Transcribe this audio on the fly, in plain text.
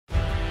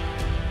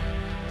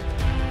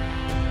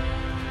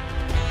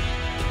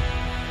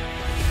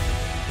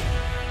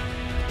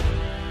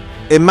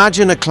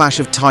Imagine a clash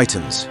of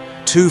titans,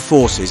 two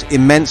forces,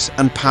 immense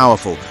and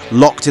powerful,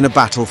 locked in a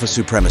battle for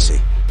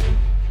supremacy.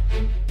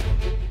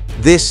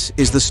 This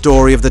is the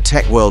story of the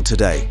tech world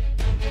today.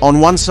 On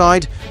one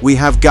side, we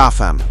have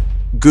GAFAM,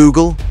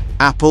 Google,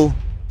 Apple,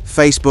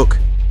 Facebook,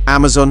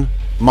 Amazon,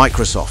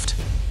 Microsoft.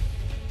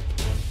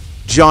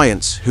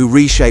 Giants who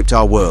reshaped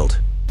our world.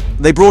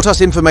 They brought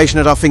us information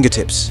at our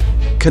fingertips,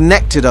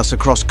 connected us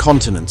across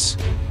continents,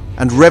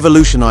 and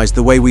revolutionized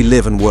the way we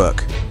live and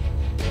work.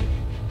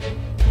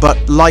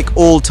 But like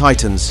all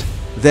titans,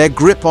 their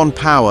grip on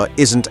power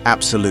isn't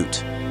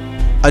absolute.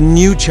 A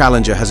new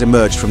challenger has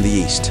emerged from the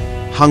East,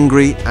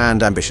 hungry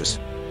and ambitious.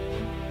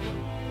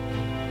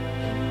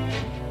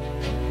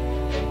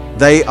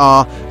 They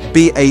are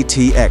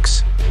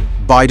BATX,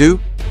 Baidu,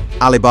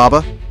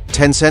 Alibaba,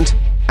 Tencent,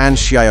 and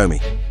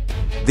Xiaomi.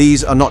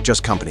 These are not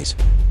just companies.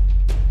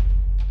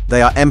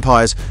 They are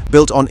empires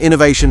built on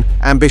innovation,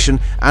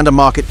 ambition, and a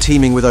market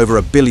teeming with over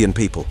 1 billion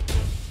people.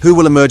 Who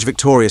will emerge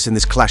victorious in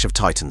this clash of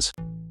titans?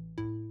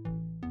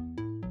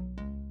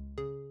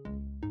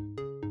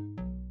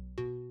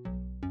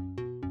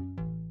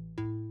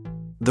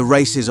 The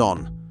race is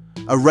on.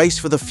 A race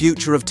for the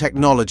future of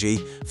technology,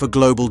 for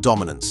global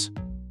dominance.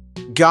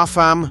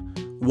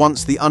 GAFAM,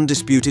 once the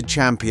undisputed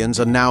champions,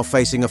 are now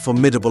facing a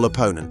formidable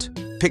opponent.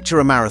 Picture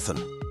a marathon.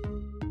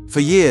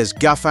 For years,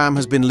 GAFAM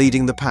has been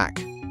leading the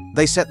pack.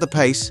 They set the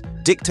pace,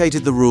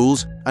 dictated the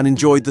rules, and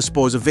enjoyed the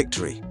spoils of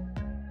victory.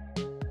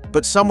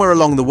 But somewhere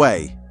along the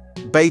way,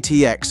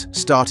 BATX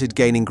started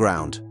gaining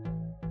ground.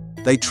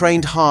 They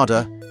trained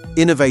harder,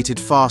 innovated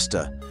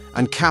faster,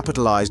 and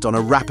capitalized on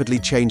a rapidly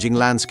changing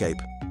landscape.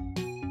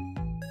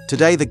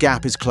 Today, the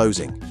gap is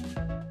closing.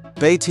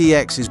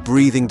 BATX is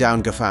breathing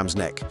down GAFAM's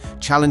neck,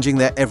 challenging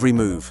their every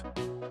move.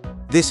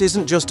 This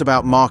isn't just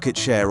about market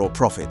share or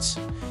profits.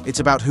 It's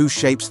about who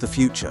shapes the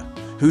future,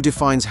 who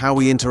defines how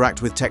we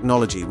interact with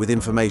technology, with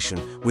information,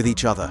 with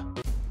each other.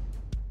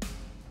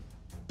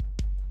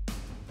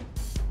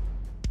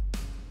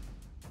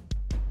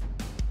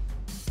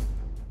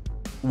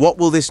 What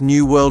will this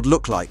new world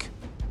look like?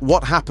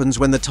 What happens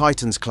when the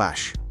titans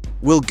clash?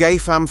 Will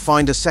GAFAM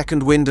find a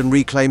second wind and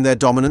reclaim their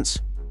dominance?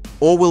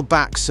 Or will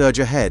BATX surge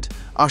ahead,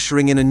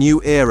 ushering in a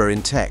new era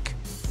in tech?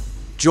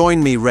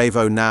 Join me,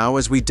 Revo, now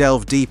as we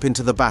delve deep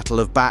into the battle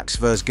of BATX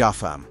vs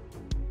GAFAM.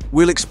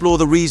 We'll explore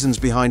the reasons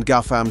behind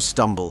GAFAM's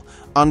stumble,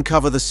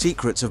 uncover the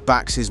secrets of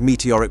BATX's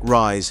meteoric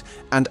rise,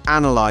 and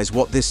analyze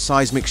what this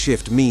seismic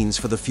shift means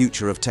for the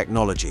future of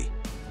technology.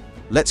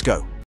 Let's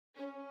go.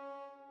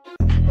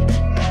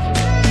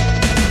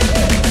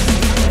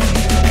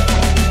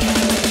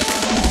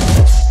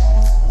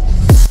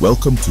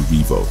 Welcome to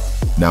Revo,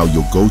 now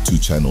your go-to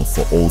channel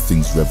for all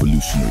things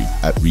revolutionary.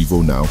 At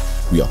Revo Now,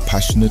 we are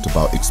passionate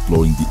about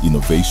exploring the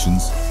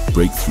innovations,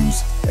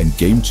 breakthroughs, and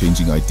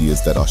game-changing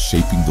ideas that are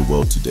shaping the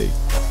world today.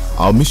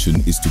 Our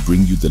mission is to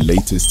bring you the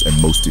latest and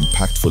most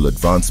impactful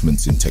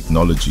advancements in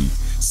technology,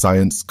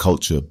 science,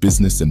 culture,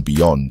 business, and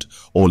beyond,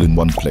 all in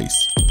one place.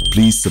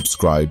 Please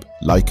subscribe,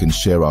 like, and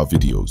share our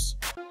videos.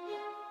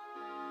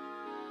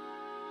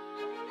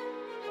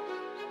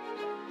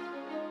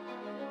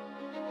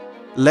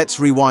 Let's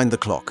rewind the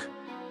clock.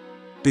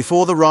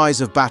 Before the rise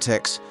of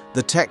BATX,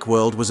 the tech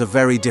world was a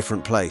very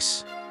different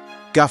place.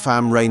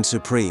 GAFAM reigned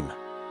supreme.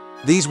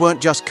 These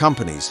weren't just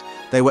companies,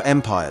 they were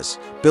empires,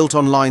 built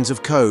on lines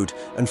of code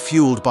and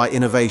fueled by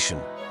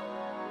innovation.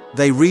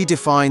 They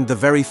redefined the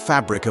very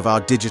fabric of our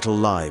digital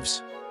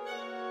lives.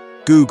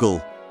 Google,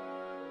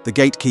 the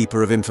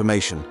gatekeeper of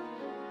information,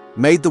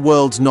 made the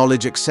world's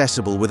knowledge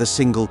accessible with a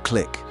single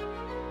click.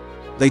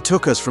 They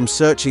took us from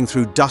searching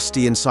through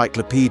dusty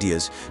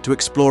encyclopedias to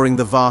exploring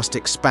the vast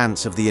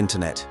expanse of the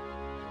internet.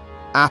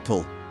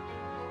 Apple,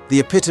 the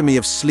epitome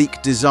of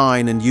sleek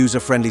design and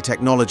user-friendly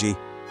technology,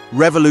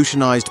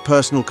 revolutionized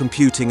personal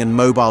computing and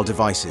mobile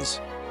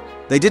devices.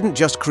 They didn't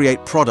just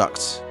create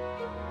products,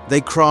 they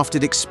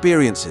crafted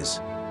experiences,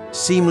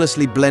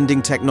 seamlessly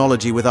blending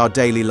technology with our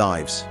daily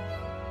lives.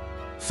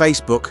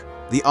 Facebook,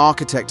 the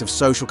architect of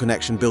social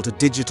connection, built a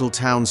digital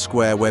town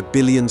square where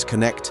billions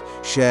connect,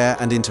 share,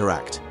 and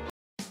interact.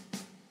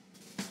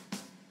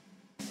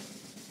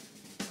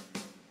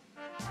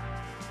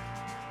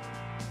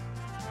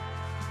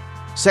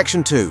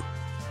 Section 2.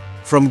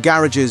 From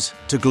garages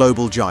to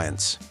global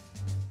giants.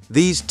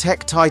 These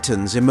tech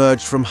titans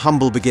emerged from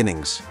humble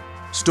beginnings.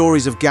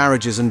 Stories of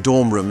garages and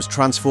dorm rooms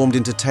transformed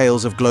into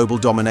tales of global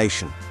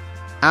domination.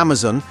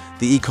 Amazon,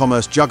 the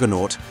e-commerce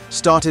juggernaut,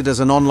 started as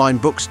an online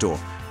bookstore,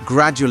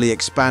 gradually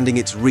expanding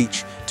its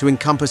reach to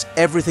encompass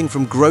everything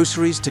from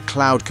groceries to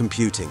cloud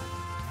computing.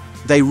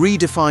 They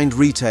redefined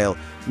retail,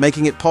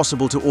 making it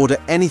possible to order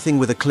anything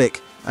with a click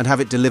and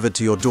have it delivered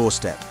to your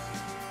doorstep.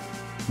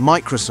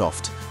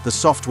 Microsoft, the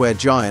software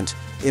giant,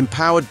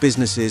 empowered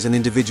businesses and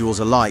individuals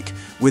alike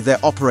with their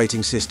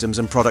operating systems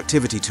and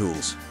productivity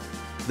tools.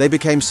 They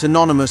became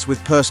synonymous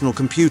with personal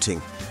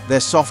computing, their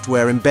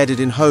software embedded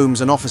in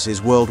homes and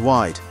offices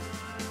worldwide.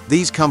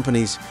 These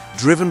companies,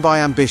 driven by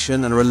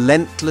ambition and a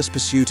relentless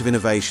pursuit of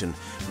innovation,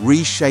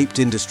 reshaped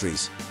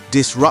industries,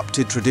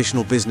 disrupted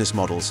traditional business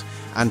models,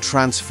 and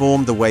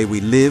transformed the way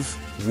we live,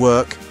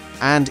 work,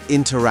 and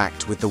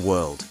interact with the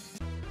world.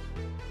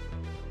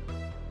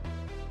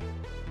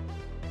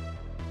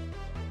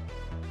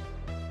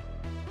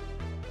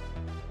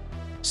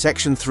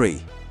 Section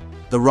 3.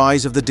 The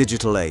rise of the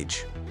digital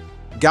age.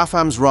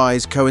 GAFAM's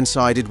rise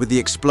coincided with the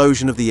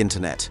explosion of the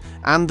internet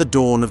and the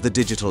dawn of the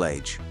digital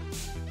age.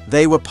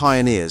 They were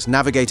pioneers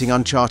navigating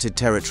uncharted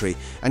territory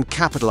and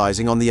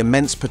capitalizing on the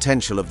immense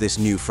potential of this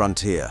new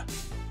frontier.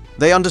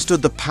 They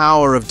understood the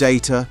power of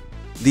data,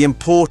 the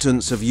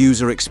importance of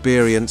user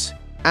experience,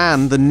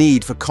 and the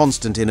need for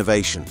constant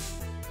innovation.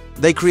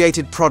 They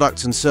created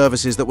products and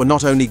services that were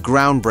not only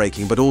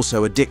groundbreaking but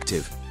also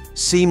addictive,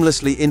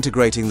 seamlessly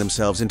integrating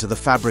themselves into the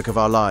fabric of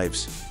our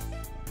lives.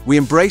 We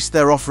embraced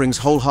their offerings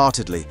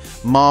wholeheartedly,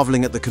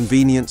 marveling at the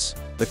convenience,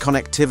 the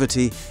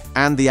connectivity,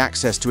 and the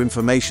access to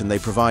information they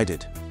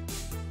provided.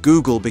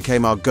 Google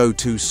became our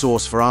go-to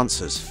source for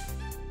answers.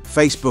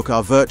 Facebook,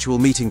 our virtual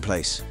meeting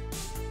place.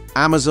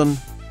 Amazon,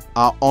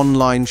 our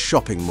online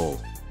shopping mall.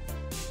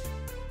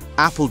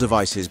 Apple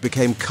devices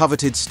became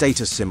coveted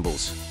status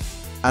symbols,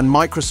 and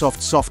Microsoft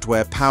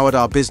software powered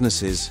our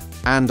businesses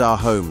and our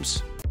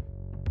homes.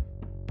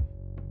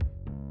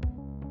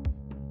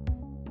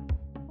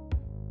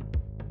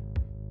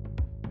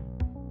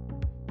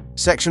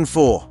 Section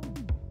 4.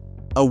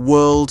 A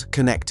world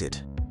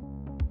connected.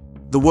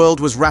 The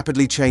world was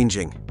rapidly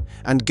changing,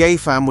 and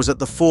GAFAM was at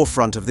the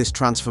forefront of this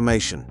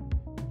transformation.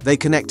 They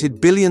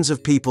connected billions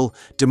of people,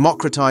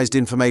 democratized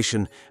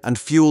information, and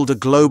fueled a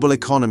global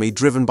economy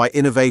driven by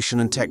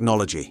innovation and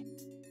technology.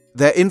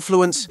 Their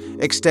influence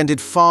extended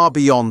far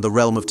beyond the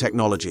realm of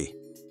technology,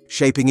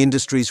 shaping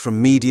industries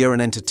from media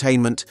and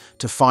entertainment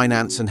to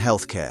finance and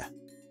healthcare.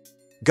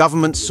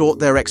 Governments sought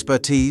their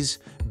expertise,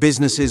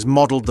 businesses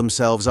modeled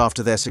themselves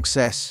after their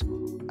success,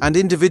 and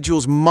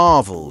individuals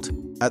marveled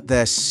at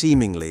their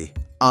seemingly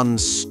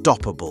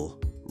unstoppable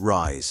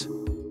rise.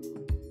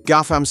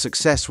 GAFAM's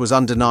success was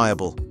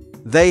undeniable.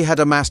 They had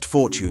amassed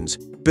fortunes,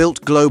 built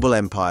global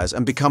empires,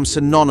 and become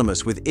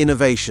synonymous with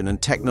innovation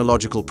and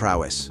technological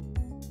prowess.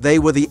 They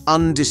were the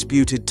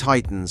undisputed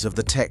titans of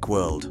the tech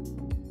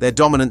world, their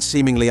dominance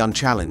seemingly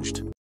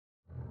unchallenged.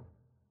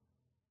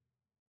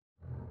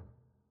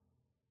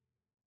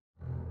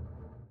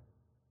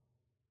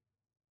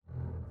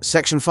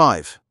 Section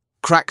 5.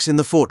 Cracks in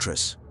the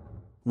fortress.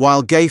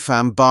 While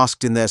GAFAM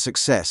basked in their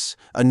success,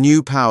 a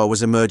new power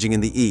was emerging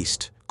in the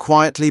East,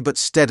 quietly but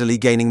steadily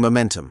gaining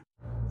momentum.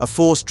 A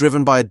force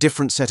driven by a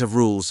different set of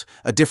rules,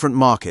 a different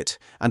market,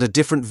 and a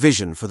different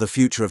vision for the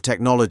future of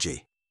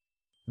technology.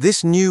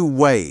 This new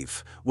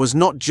wave was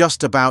not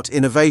just about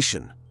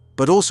innovation,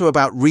 but also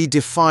about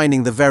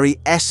redefining the very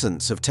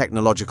essence of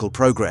technological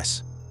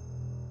progress.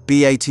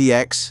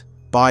 BATX,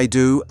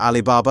 Baidu,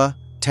 Alibaba,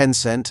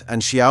 Tencent,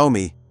 and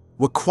Xiaomi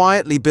were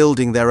quietly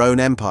building their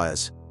own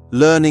empires,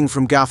 learning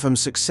from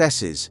GAFAM's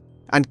successes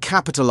and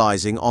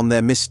capitalizing on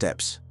their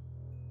missteps.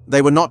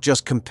 They were not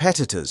just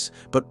competitors,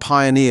 but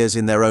pioneers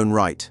in their own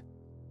right.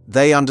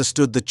 They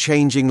understood the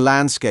changing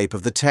landscape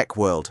of the tech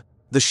world,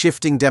 the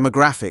shifting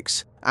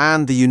demographics,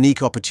 and the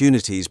unique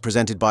opportunities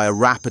presented by a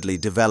rapidly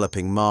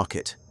developing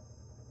market.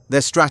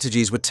 Their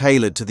strategies were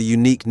tailored to the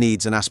unique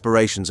needs and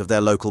aspirations of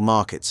their local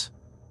markets.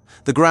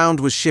 The ground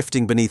was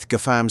shifting beneath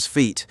GAFAM's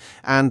feet,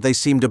 and they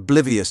seemed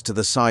oblivious to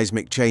the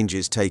seismic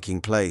changes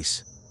taking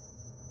place.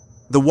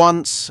 The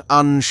once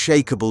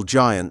unshakable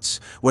giants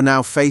were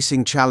now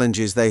facing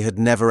challenges they had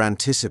never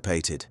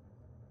anticipated.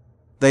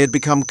 They had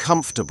become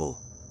comfortable,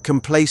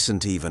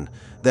 complacent even,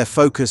 their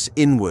focus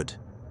inward,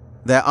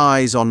 their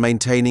eyes on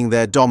maintaining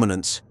their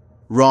dominance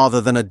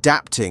rather than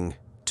adapting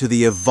to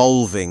the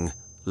evolving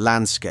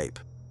landscape.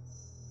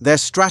 Their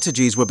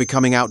strategies were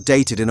becoming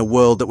outdated in a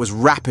world that was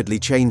rapidly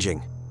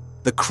changing.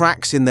 The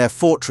cracks in their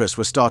fortress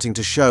were starting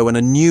to show, and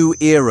a new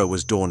era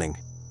was dawning.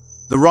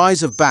 The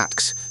rise of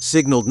BATX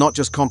signaled not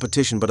just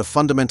competition but a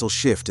fundamental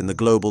shift in the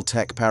global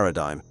tech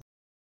paradigm.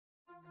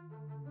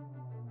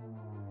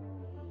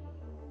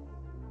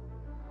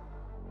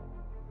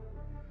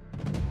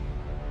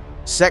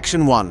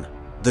 Section 1.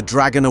 The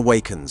Dragon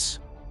Awakens.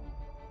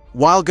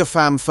 While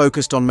GAFAM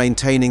focused on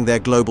maintaining their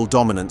global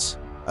dominance,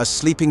 a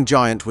sleeping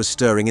giant was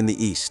stirring in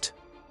the east.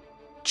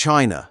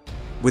 China,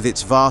 with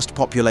its vast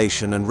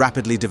population and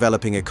rapidly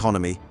developing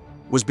economy,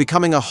 was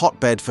becoming a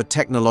hotbed for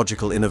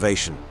technological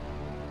innovation.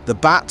 The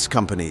BATX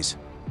companies,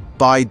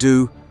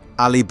 Baidu,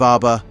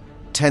 Alibaba,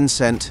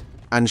 Tencent,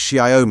 and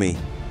Xiaomi,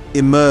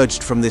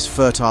 emerged from this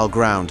fertile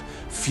ground,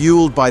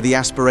 fueled by the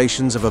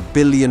aspirations of 1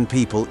 billion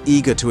people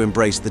eager to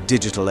embrace the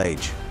digital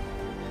age.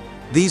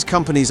 These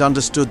companies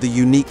understood the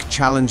unique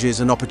challenges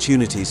and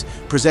opportunities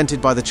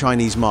presented by the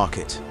Chinese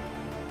market.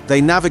 They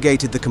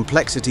navigated the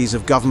complexities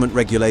of government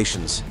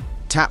regulations,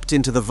 tapped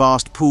into the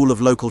vast pool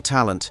of local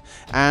talent,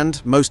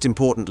 and, most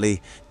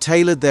importantly,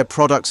 tailored their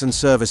products and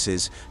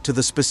services to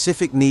the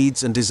specific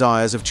needs and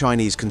desires of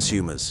Chinese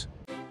consumers.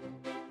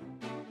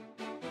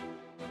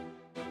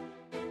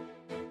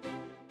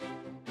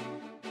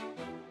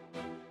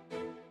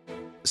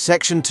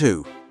 Section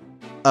 2.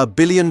 A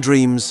billion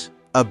dreams,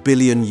 a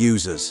billion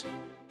users.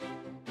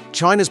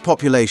 China's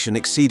population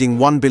exceeding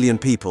 1 billion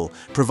people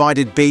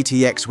provided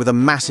BTX with a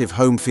massive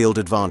home field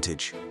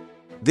advantage.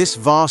 This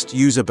vast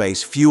user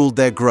base fueled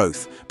their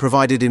growth,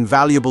 provided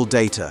invaluable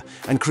data,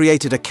 and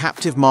created a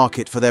captive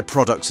market for their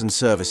products and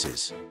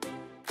services.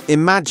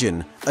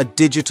 Imagine a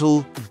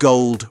digital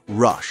gold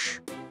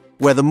rush,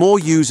 where the more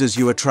users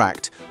you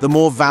attract, the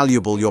more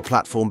valuable your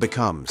platform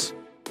becomes.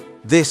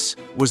 This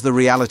was the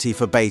reality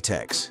for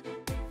BTX.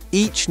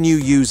 Each new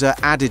user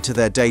added to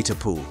their data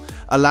pool,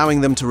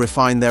 allowing them to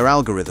refine their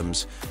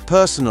algorithms,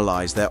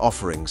 personalize their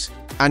offerings,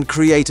 and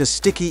create a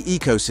sticky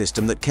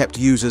ecosystem that kept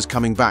users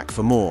coming back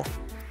for more.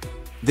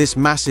 This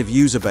massive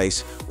user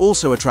base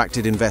also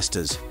attracted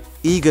investors,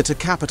 eager to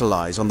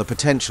capitalize on the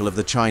potential of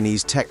the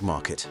Chinese tech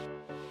market.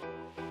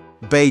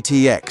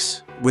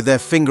 BTX, with their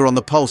finger on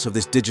the pulse of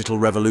this digital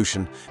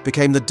revolution,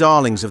 became the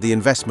darlings of the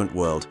investment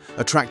world,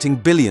 attracting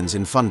billions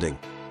in funding.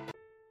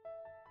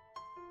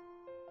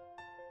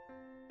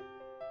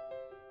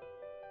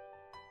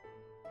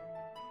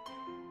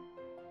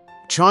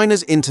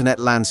 China's internet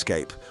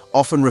landscape,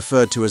 often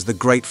referred to as the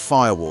Great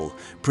Firewall,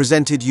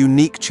 presented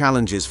unique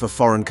challenges for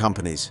foreign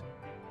companies.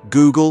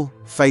 Google,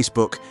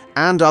 Facebook,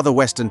 and other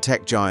Western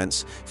tech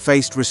giants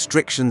faced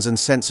restrictions and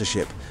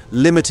censorship,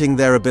 limiting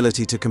their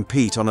ability to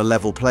compete on a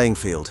level playing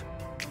field.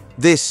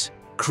 This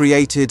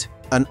created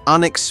an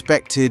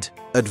unexpected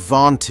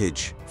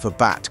advantage for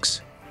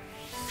BTX.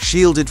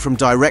 Shielded from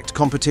direct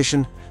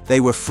competition, they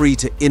were free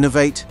to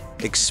innovate,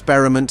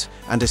 experiment,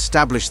 and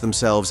establish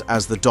themselves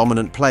as the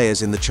dominant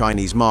players in the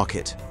Chinese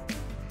market.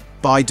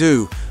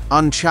 Baidu,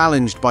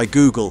 unchallenged by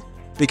Google,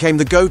 became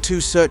the go-to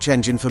search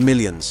engine for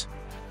millions.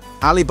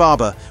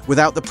 Alibaba,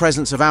 without the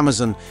presence of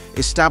Amazon,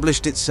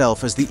 established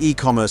itself as the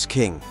e-commerce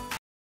king.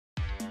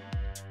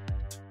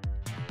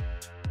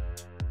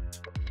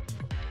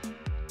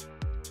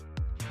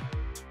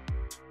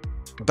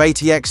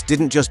 BTX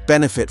didn't just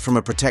benefit from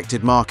a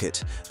protected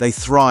market, they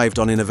thrived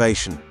on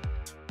innovation.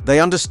 They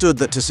understood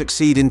that to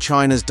succeed in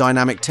China's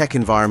dynamic tech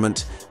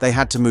environment, they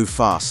had to move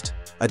fast,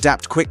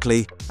 adapt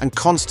quickly, and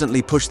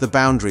constantly push the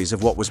boundaries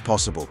of what was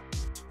possible.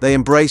 They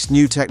embraced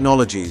new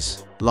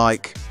technologies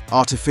like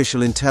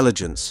artificial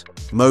intelligence,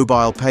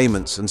 mobile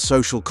payments, and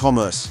social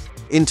commerce,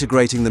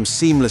 integrating them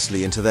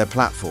seamlessly into their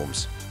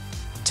platforms.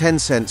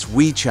 Tencent's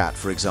WeChat,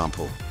 for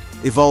example,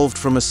 evolved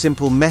from a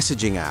simple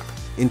messaging app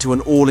into an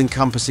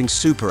all-encompassing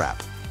super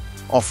app,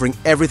 offering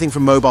everything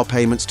from mobile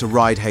payments to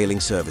ride-hailing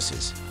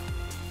services.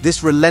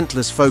 This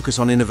relentless focus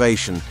on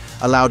innovation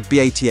allowed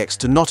BTX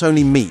to not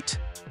only meet,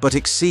 but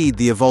exceed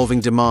the evolving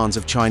demands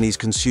of Chinese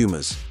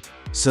consumers,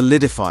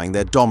 solidifying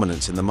their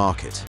dominance in the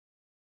market.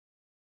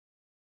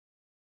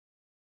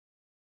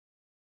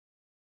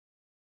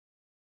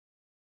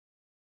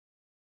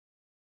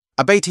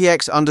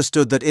 BTX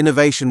understood that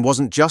innovation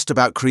wasn't just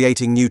about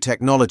creating new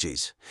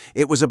technologies.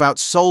 It was about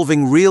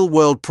solving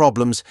real-world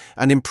problems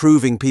and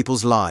improving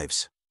people's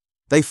lives.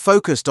 They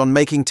focused on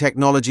making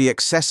technology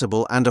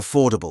accessible and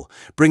affordable,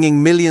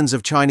 bringing millions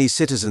of Chinese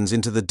citizens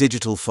into the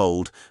digital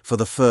fold for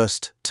the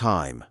first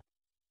time.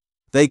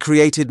 They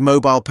created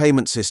mobile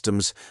payment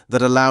systems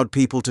that allowed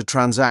people to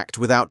transact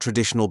without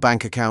traditional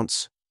bank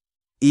accounts,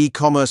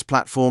 e-commerce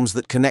platforms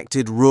that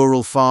connected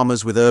rural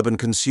farmers with urban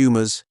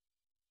consumers,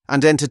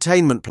 and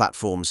entertainment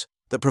platforms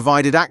that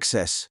provided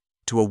access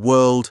to a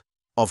world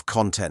of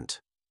content.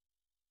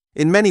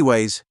 In many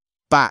ways,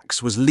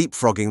 BTX was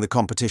leapfrogging the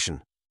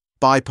competition,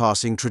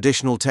 bypassing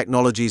traditional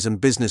technologies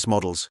and business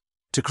models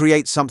to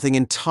create something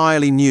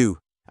entirely new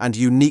and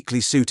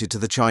uniquely suited to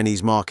the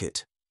Chinese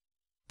market.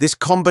 This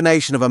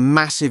combination of a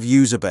massive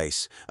user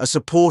base, a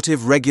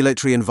supportive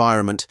regulatory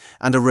environment,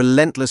 and a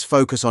relentless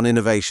focus on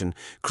innovation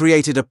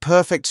created a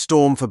perfect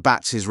storm for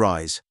BTX's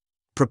rise,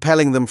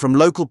 propelling them from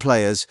local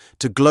players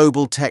to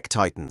global tech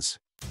titans.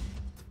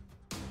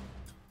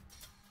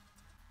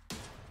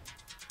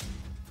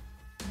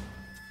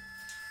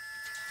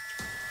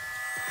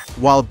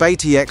 While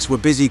BTX were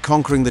busy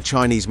conquering the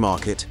Chinese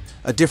market,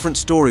 a different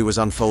story was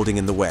unfolding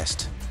in the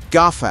West.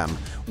 GAFAM,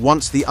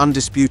 once the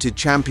undisputed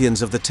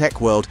champions of the tech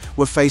world,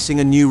 were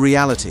facing a new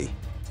reality.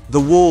 The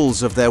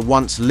walls of their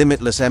once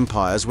limitless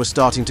empires were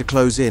starting to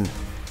close in.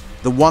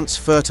 The once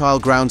fertile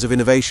grounds of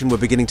innovation were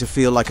beginning to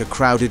feel like a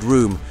crowded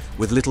room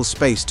with little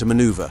space to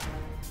maneuver.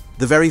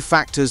 The very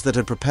factors that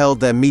had propelled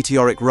their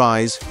meteoric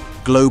rise,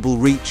 global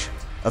reach,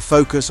 a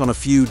focus on a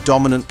few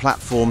dominant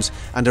platforms,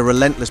 and a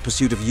relentless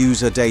pursuit of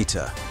user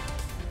data,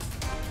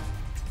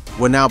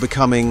 were now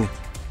becoming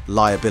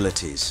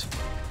liabilities.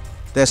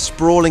 Their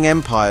sprawling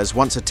empires,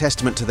 once a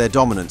testament to their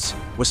dominance,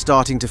 were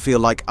starting to feel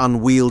like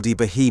unwieldy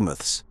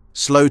behemoths,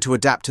 slow to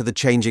adapt to the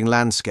changing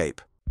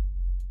landscape.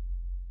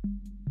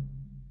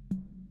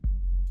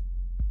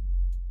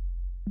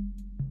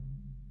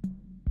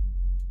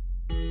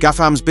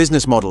 GAFAM's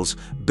business models,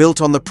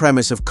 built on the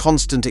premise of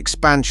constant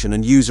expansion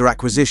and user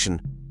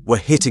acquisition, were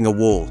hitting a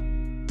wall.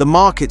 The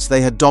markets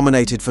they had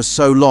dominated for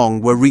so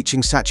long were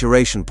reaching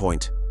saturation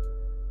point.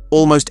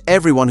 Almost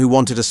everyone who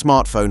wanted a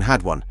smartphone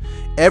had one.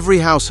 Every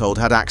household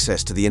had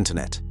access to the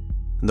internet.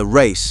 and the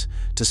race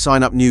to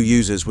sign up new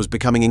users was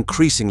becoming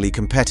increasingly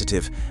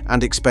competitive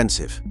and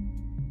expensive.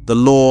 The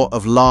law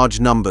of large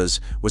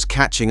numbers was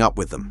catching up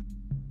with them.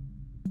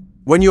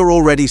 When you're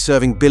already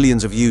serving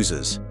billions of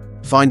users,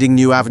 finding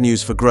new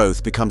avenues for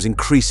growth becomes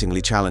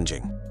increasingly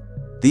challenging.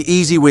 The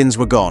easy wins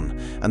were gone,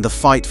 and the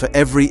fight for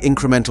every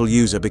incremental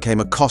user became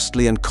a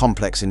costly and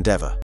complex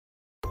endeavor.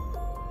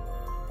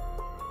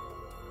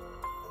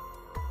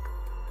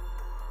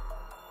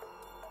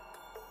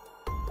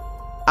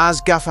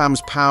 As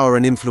GAFAM's power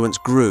and influence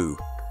grew,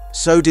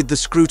 so did the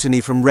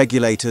scrutiny from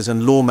regulators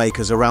and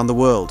lawmakers around the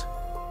world.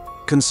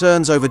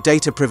 Concerns over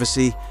data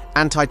privacy,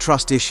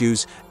 antitrust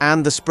issues,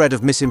 and the spread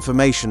of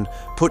misinformation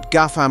put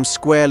GAFAM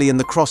squarely in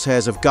the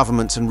crosshairs of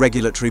governments and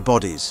regulatory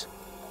bodies.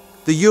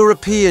 The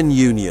European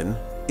Union,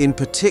 in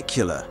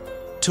particular,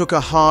 took a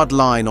hard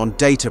line on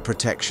data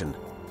protection,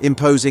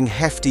 imposing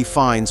hefty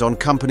fines on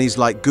companies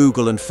like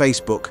Google and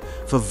Facebook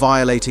for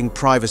violating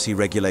privacy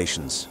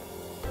regulations.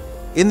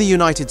 In the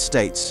United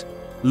States,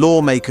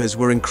 lawmakers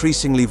were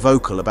increasingly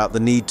vocal about the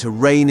need to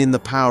rein in the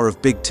power of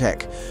big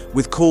tech,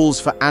 with calls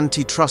for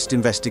antitrust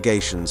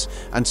investigations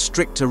and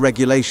stricter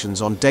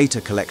regulations on data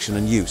collection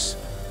and use.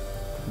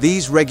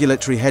 These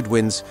regulatory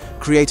headwinds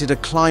created a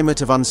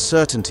climate of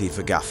uncertainty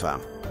for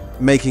GAFAM,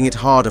 making it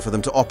harder for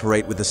them to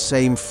operate with the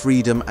same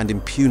freedom and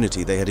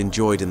impunity they had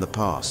enjoyed in the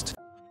past.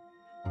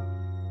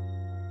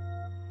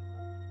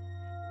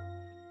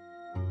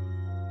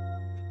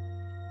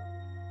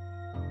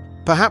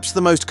 Perhaps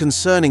the most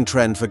concerning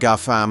trend for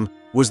GAFAM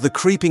was the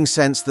creeping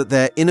sense that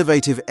their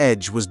innovative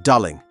edge was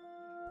dulling.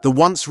 The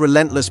once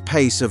relentless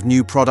pace of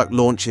new product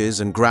launches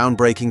and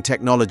groundbreaking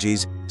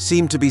technologies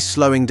seemed to be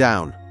slowing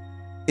down.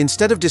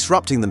 Instead of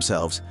disrupting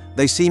themselves,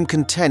 they seemed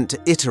content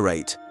to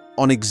iterate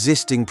on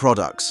existing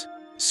products,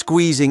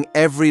 squeezing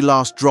every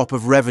last drop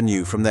of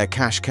revenue from their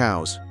cash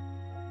cows.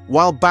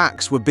 While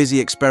BACs were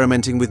busy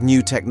experimenting with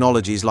new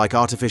technologies like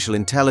artificial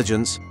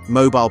intelligence,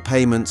 mobile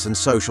payments, and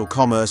social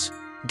commerce,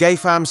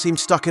 GAFAM seemed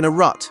stuck in a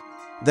rut,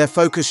 their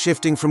focus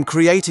shifting from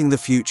creating the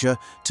future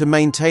to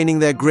maintaining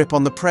their grip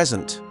on the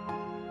present.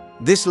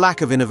 This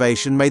lack of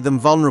innovation made them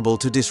vulnerable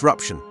to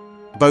disruption,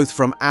 both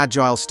from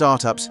agile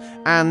startups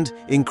and,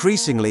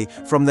 increasingly,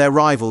 from their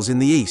rivals in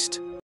the East.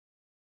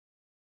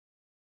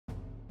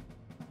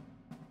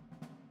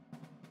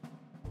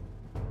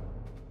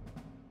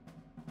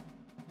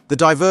 The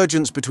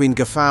divergence between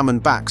GAFAM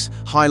and BACs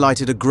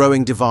highlighted a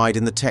growing divide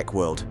in the tech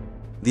world,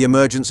 the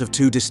emergence of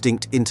two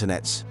distinct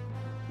internets.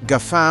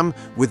 GAFAM,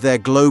 with their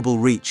global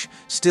reach,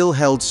 still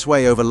held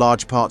sway over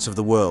large parts of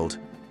the world,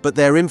 but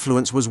their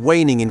influence was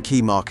waning in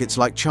key markets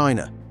like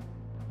China.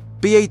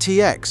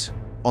 BATX,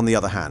 on the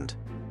other hand,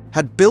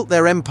 had built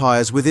their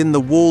empires within the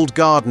walled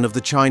garden of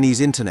the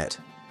Chinese internet,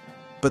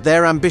 but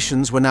their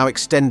ambitions were now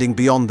extending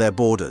beyond their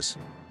borders.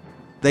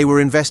 They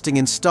were investing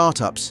in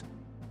startups,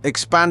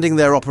 expanding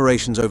their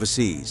operations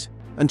overseas,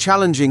 and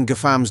challenging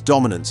GAFAM's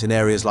dominance in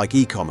areas like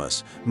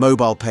e-commerce,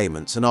 mobile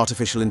payments, and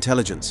artificial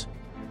intelligence.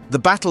 The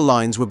battle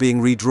lines were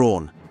being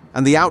redrawn,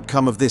 and the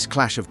outcome of this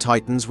clash of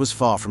titans was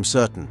far from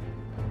certain.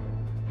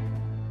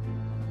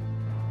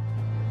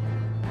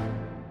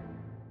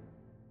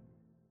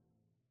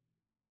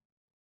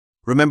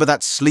 Remember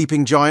that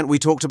sleeping giant we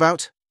talked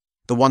about?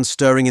 The one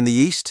stirring in the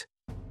East?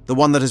 The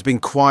one that has been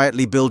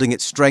quietly building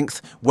its strength,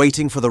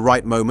 waiting for the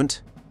right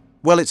moment?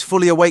 Well, it's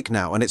fully awake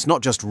now, and it's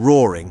not just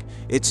roaring,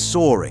 it's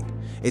soaring.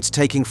 It's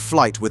taking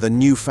flight with a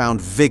newfound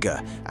vigor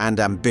and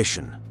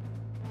ambition.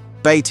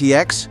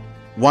 BATX,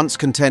 once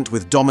content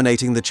with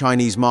dominating the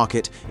Chinese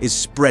market, is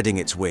spreading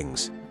its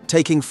wings,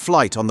 taking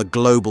flight on the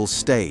global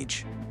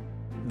stage.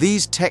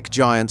 These tech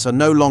giants are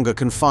no longer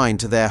confined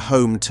to their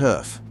home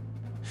turf.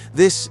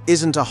 This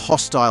isn't a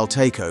hostile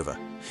takeover,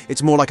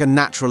 it's more like a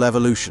natural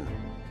evolution,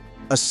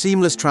 a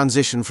seamless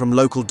transition from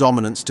local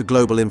dominance to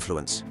global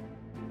influence.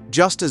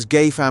 Just as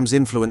GAFAM's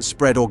influence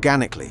spread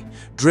organically,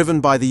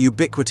 driven by the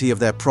ubiquity of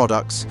their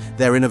products,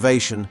 their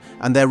innovation,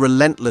 and their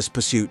relentless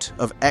pursuit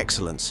of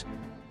excellence,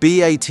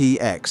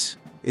 BATX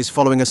is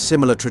following a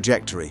similar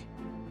trajectory.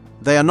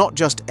 They are not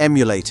just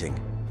emulating,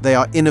 they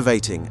are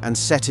innovating and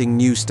setting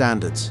new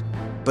standards.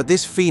 But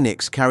this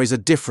phoenix carries a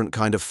different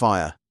kind of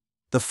fire,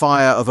 the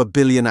fire of a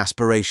billion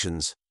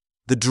aspirations,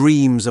 the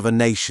dreams of a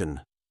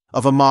nation,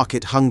 of a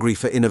market hungry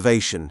for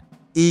innovation,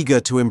 eager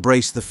to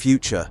embrace the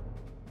future,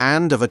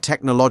 and of a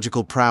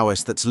technological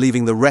prowess that's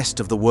leaving the rest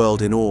of the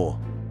world in awe.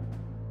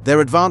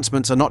 Their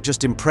advancements are not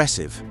just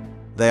impressive,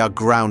 they are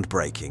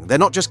groundbreaking. They're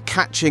not just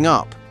catching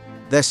up,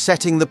 they're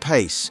setting the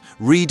pace,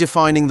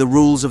 redefining the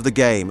rules of the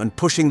game and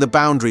pushing the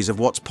boundaries of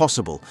what's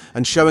possible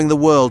and showing the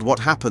world what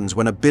happens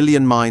when a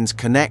billion minds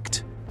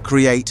connect,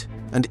 create,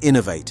 and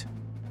innovate.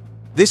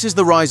 This is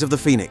the rise of the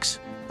Phoenix,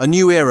 a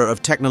new era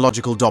of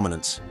technological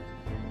dominance.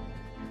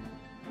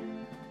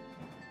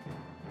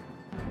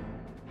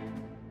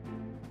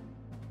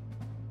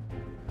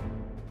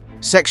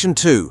 Section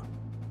 2.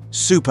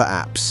 Super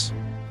Apps.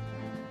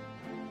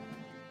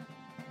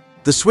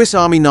 The Swiss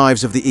Army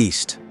knives of the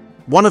East.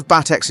 One of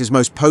BATX's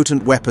most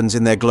potent weapons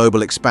in their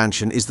global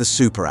expansion is the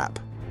Super App.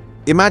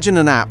 Imagine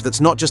an app that's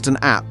not just an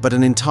app, but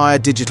an entire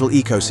digital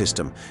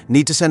ecosystem.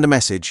 Need to send a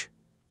message?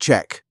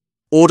 Check.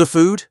 Order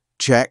food?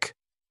 Check.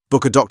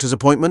 Book a doctor's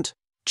appointment?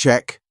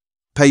 Check.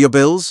 Pay your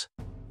bills?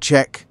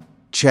 Check,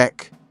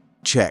 check,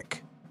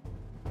 check.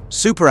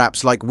 Super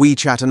apps like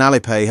WeChat and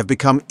Alipay have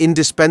become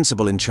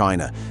indispensable in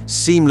China,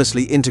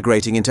 seamlessly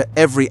integrating into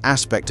every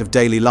aspect of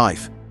daily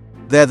life.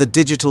 They're the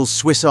digital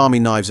Swiss Army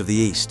knives of the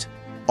East,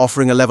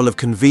 offering a level of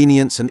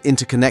convenience and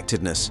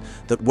interconnectedness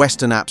that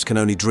Western apps can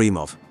only dream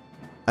of.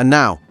 And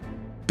now,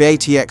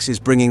 BATX is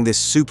bringing this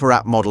super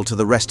app model to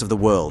the rest of the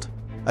world,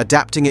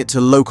 adapting it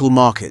to local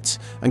markets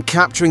and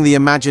capturing the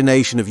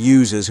imagination of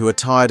users who are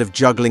tired of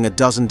juggling a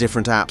dozen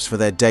different apps for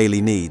their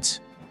daily needs.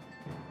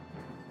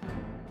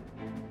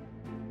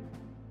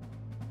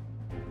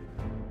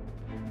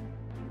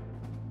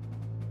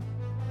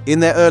 In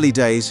their early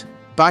days,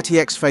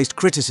 BATX faced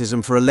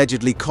criticism for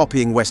allegedly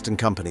copying Western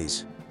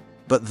companies.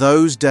 But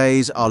those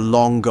days are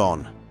long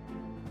gone.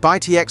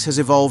 BATX has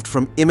evolved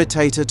from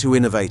imitator to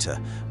innovator,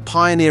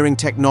 pioneering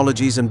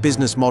technologies and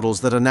business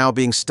models that are now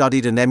being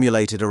studied and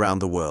emulated around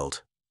the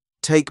world.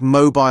 Take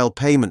mobile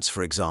payments,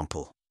 for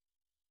example.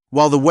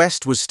 While the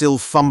West was still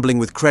fumbling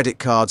with credit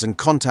cards and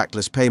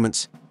contactless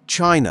payments,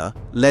 China,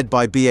 led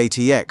by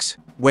BATX,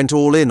 went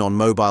all in on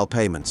mobile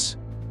payments.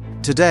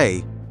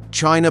 Today,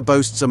 China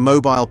boasts a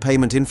mobile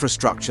payment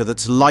infrastructure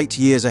that's light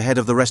years ahead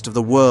of the rest of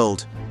the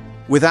world,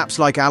 with apps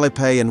like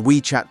Alipay and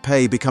WeChat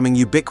Pay becoming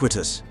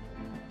ubiquitous.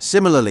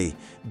 Similarly,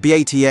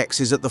 BATX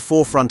is at the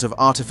forefront of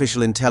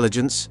artificial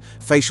intelligence,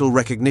 facial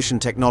recognition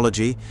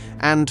technology,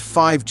 and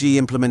 5G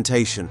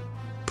implementation,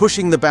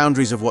 pushing the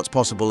boundaries of what's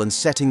possible and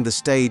setting the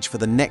stage for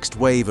the next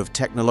wave of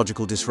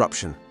technological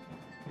disruption.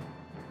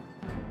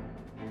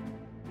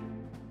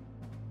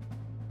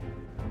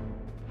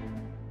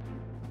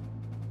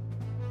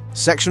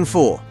 Section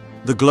 4.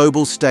 The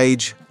global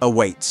stage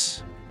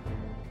awaits.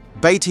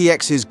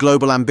 BATX's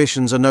global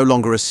ambitions are no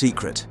longer a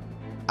secret.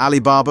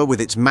 Alibaba,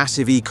 with its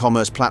massive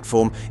e-commerce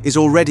platform, is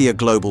already a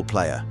global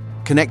player,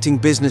 connecting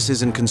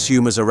businesses and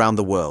consumers around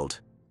the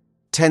world.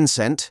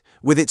 Tencent,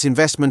 with its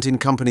investment in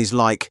companies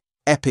like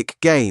Epic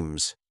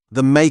Games,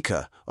 the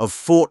maker of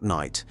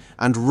Fortnite,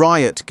 and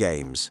Riot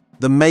Games,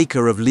 the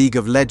maker of League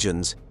of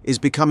Legends, is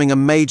becoming a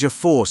major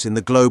force in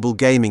the global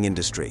gaming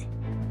industry.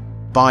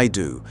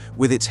 Baidu,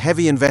 with its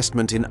heavy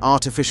investment in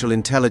artificial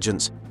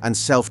intelligence and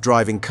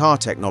self-driving car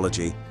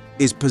technology,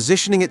 is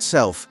positioning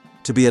itself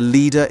to be a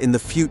leader in the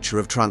future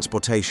of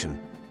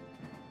transportation.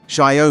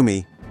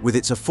 Xiaomi, with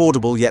its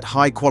affordable yet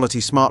high-quality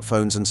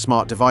smartphones and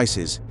smart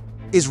devices,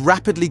 is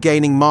rapidly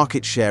gaining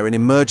market share in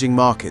emerging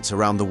markets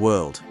around the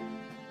world.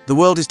 The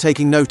world is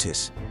taking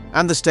notice,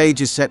 and the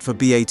stage is set for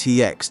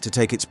BATX to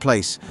take its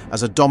place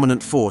as a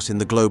dominant force in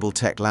the global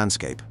tech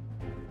landscape.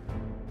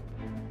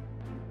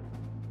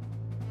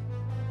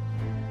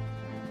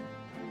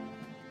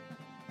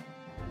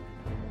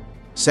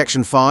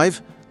 Section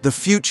 5. The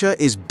future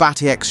is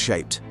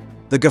BATX-shaped.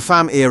 The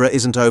GAFAM era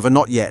isn't over,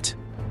 not yet.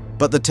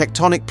 But the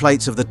tectonic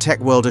plates of the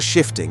tech world are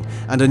shifting,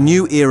 and a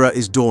new era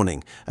is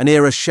dawning, an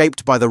era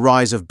shaped by the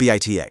rise of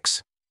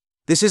BATX.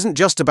 This isn't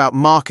just about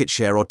market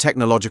share or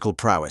technological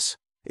prowess.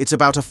 It's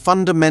about a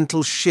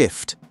fundamental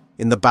shift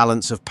in the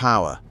balance of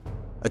power,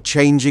 a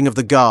changing of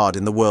the guard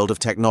in the world of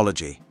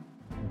technology.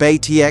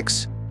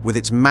 BATX, with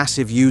its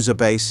massive user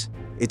base,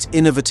 its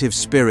innovative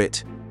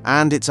spirit,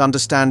 and its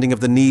understanding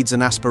of the needs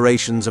and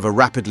aspirations of a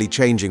rapidly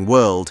changing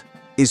world,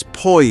 is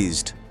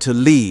poised to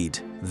lead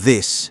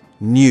this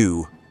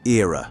new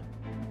era.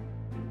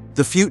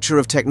 The future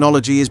of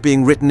technology is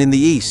being written in the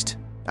East,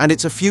 and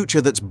it's a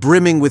future that's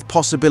brimming with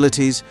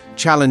possibilities,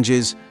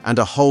 challenges, and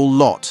a whole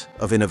lot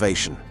of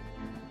innovation.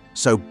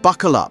 So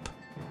buckle up,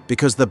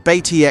 because the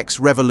BATX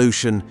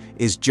revolution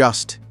is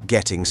just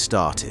getting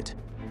started.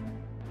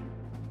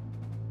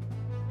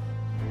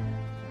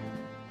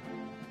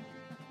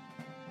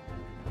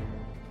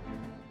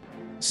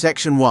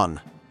 Section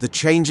 1. The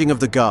changing of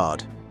the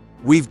guard.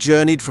 We've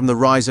journeyed from the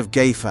rise of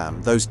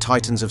GAFAM, those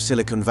titans of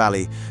Silicon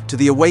Valley, to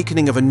the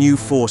awakening of a new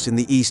force in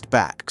the East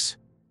BATX.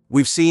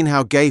 We've seen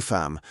how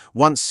GAFAM,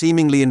 once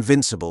seemingly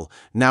invincible,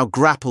 now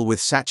grapple with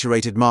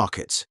saturated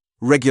markets,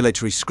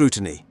 regulatory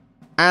scrutiny,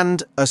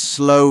 and a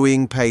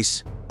slowing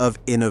pace of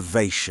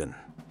innovation.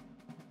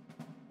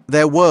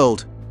 Their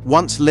world,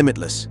 once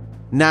limitless,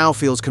 now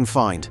feels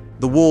confined,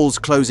 the walls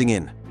closing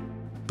in.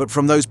 But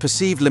from those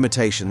perceived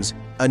limitations,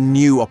 a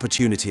new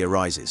opportunity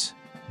arises.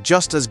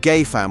 Just as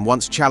GAFAM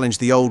once challenged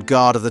the old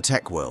guard of the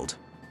tech world,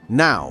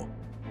 now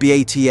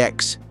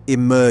BATX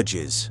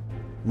emerges,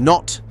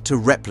 not to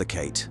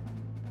replicate,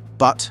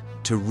 but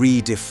to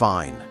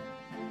redefine.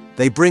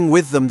 They bring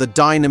with them the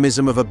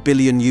dynamism of 1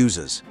 billion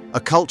users,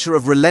 a culture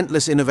of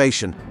relentless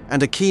innovation,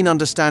 and a keen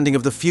understanding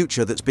of the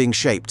future that's being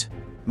shaped.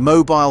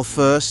 Mobile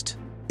first,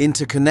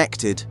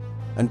 interconnected,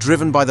 and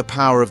driven by the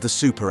power of the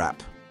super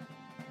app.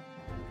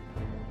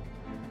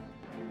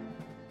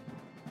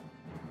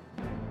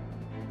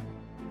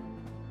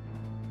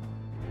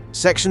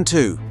 Section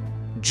 2.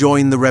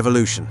 Join the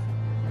revolution.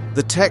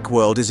 The tech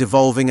world is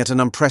evolving at an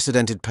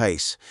unprecedented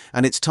pace,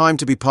 and it's time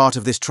to be part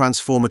of this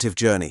transformative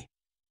journey.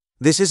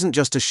 This isn't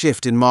just a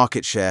shift in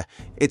market share,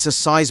 it's a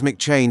seismic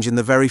change in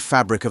the very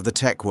fabric of the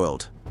tech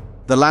world.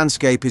 The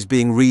landscape is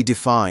being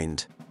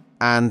redefined,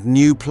 and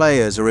new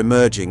players are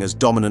emerging as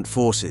dominant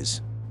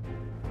forces.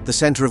 The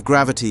center of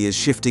gravity is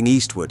shifting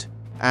eastward,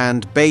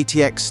 and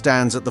BATX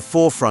stands at the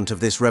forefront of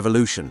this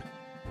revolution.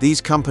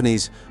 These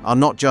companies are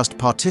not just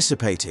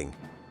participating,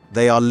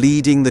 they are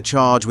leading the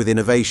charge with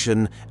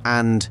innovation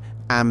and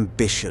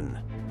ambition.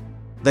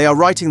 They are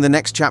writing the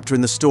next chapter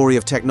in the story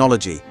of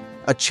technology,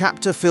 a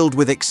chapter filled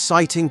with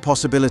exciting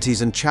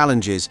possibilities and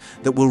challenges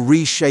that will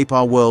reshape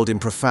our world in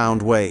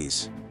profound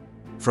ways.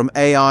 From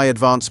AI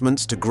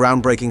advancements to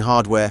groundbreaking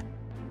hardware,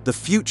 the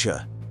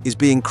future is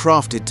being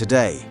crafted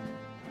today.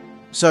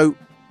 So,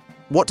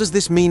 what does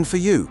this mean for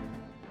you?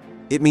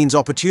 It means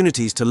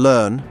opportunities to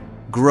learn,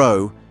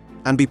 grow,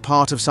 and be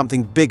part of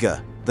something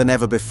bigger than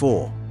ever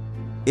before.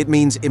 It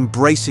means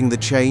embracing the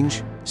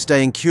change,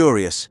 staying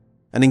curious,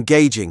 and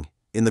engaging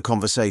in the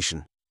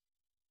conversation.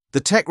 The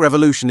tech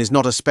revolution is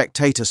not a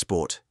spectator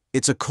sport,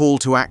 it's a call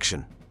to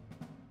action.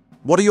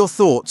 What are your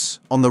thoughts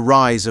on the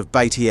rise of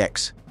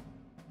BATX?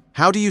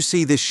 How do you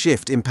see this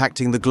shift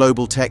impacting the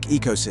global tech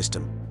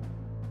ecosystem?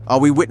 Are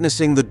we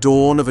witnessing the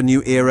dawn of a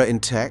new era in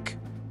tech?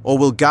 Or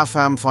will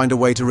GAFAM find a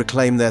way to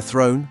reclaim their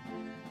throne?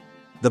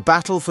 The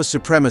battle for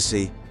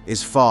supremacy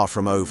is far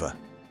from over.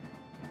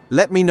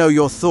 Let me know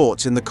your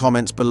thoughts in the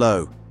comments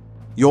below.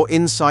 Your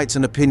insights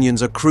and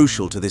opinions are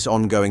crucial to this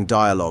ongoing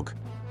dialogue.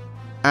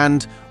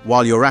 And,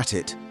 while you're at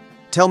it,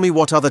 tell me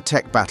what other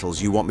tech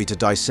battles you want me to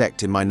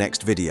dissect in my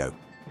next video.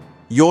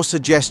 Your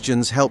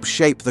suggestions help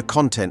shape the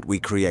content we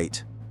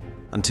create.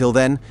 Until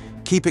then,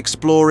 keep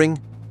exploring,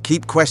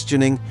 keep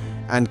questioning,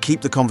 and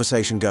keep the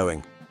conversation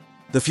going.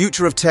 The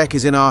future of tech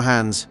is in our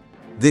hands.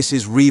 This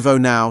is Revo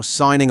Now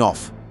signing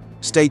off.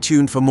 Stay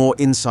tuned for more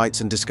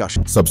insights and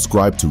discussion.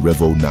 Subscribe to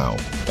Revo Now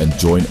and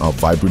join our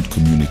vibrant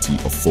community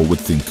of forward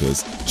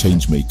thinkers,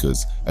 change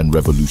makers, and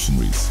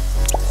revolutionaries.